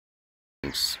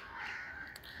students,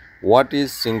 what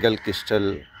is single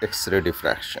crystal X-ray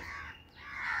diffraction?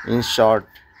 In short,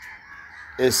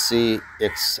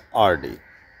 SCXRD.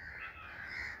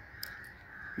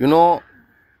 You know,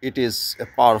 it is a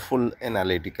powerful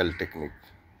analytical technique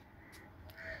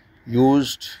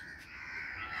used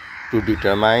to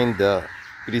determine the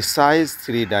precise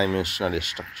three-dimensional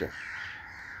structure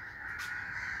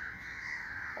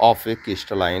of a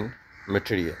crystalline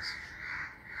material.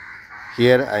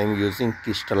 Here I am using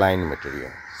crystalline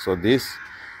material. So this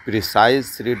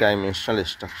precise three-dimensional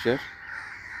structure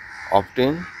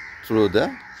obtained through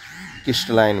the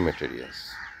crystalline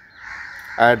materials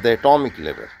at the atomic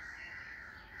level.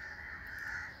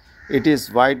 It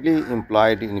is widely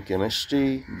employed in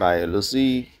chemistry,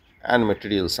 biology, and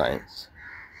material science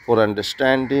for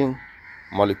understanding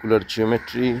molecular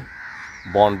geometry,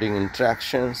 bonding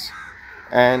interactions,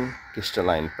 and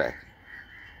crystalline packing.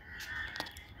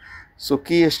 So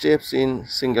key steps in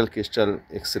single crystal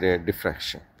X-ray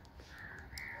diffraction.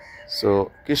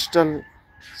 So crystal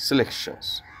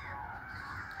selections.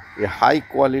 A high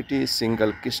quality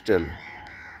single crystal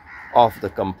of the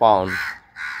compound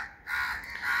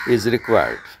is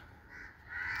required.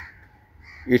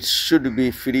 It should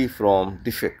be free from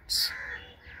defects,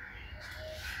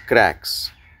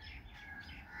 cracks,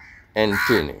 and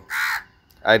tuning.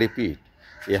 I repeat,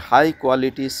 a high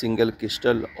quality single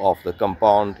crystal of the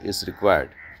compound is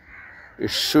required. It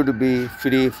should be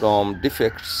free from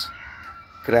defects,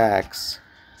 cracks,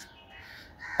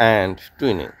 and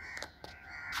tuning.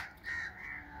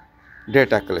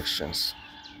 Data collections.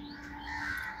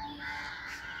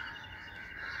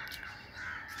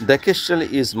 The crystal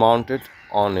is mounted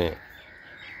on a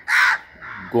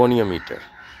goniometer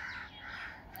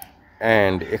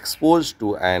and exposed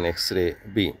to an X-ray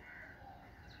beam.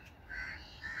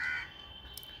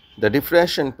 The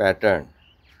diffraction pattern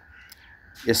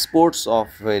sports of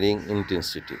varying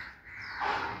intensity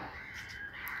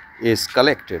is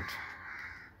collected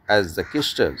as the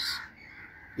crystals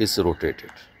is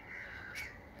rotated.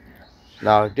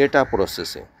 Now data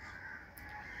processing.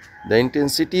 The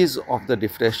intensities of the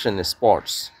diffraction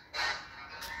spots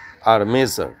are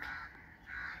measured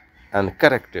and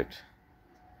corrected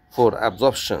for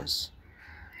absorptions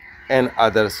and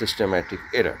other systematic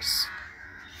errors.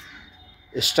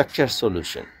 Structure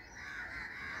solution.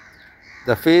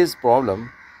 The phase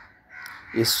problem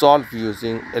is solved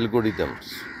using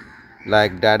algorithms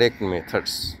like direct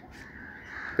methods,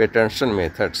 Peterson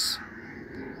methods,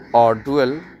 or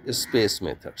dual space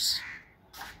methods.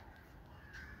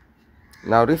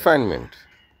 Now refinement.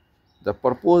 The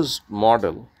proposed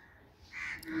model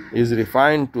is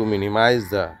refined to minimize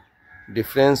the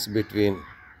difference between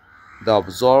the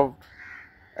observed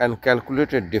and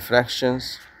calculated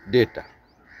diffractions data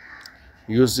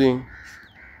using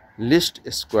least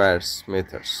squares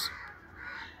methods.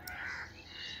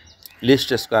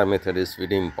 Least square method is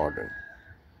very important.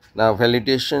 Now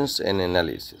validations and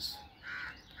analysis.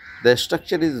 The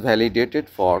structure is validated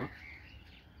for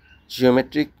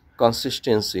geometric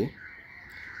consistency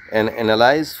and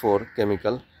analyzed for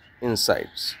chemical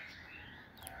insights.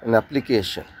 An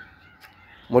application.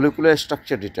 Molecular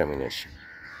structure determination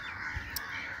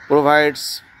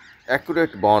provides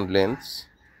accurate bond lengths,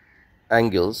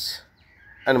 angles,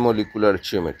 and molecular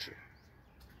geometry.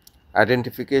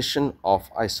 Identification of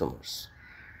isomers.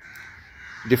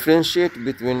 Differentiate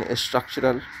between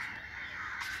structural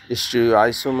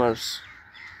stereoisomers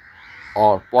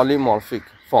or polymorphic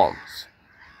forms.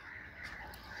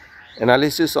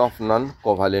 Analysis of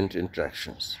non-covalent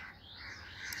interactions.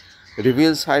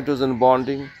 Reveals hydrogen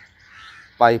bonding,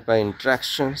 pi-pi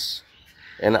interactions,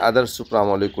 and other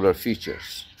supramolecular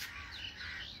features.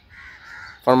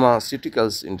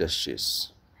 Pharmaceuticals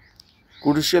industries.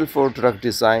 Crucial for drug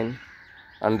design,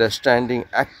 understanding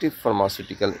active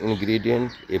pharmaceutical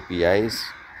ingredient APIs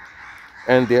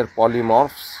and their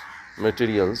polymorphs.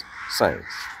 Materials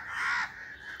science.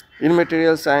 In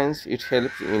material science, it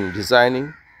helps in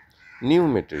designing new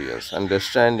materials,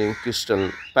 understanding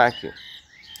crystal packing,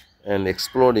 and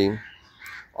exploring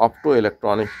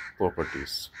optoelectronic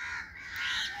properties.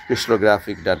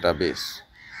 Crystallographic database.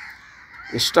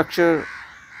 Structure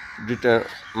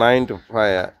determined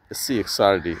via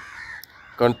SCXRD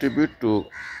contribute to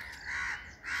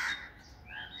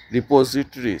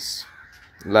repositories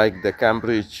like the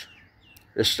Cambridge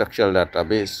Structural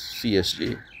Database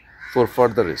CSD for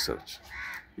further research.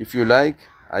 If you like,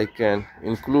 I can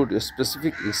include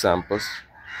specific examples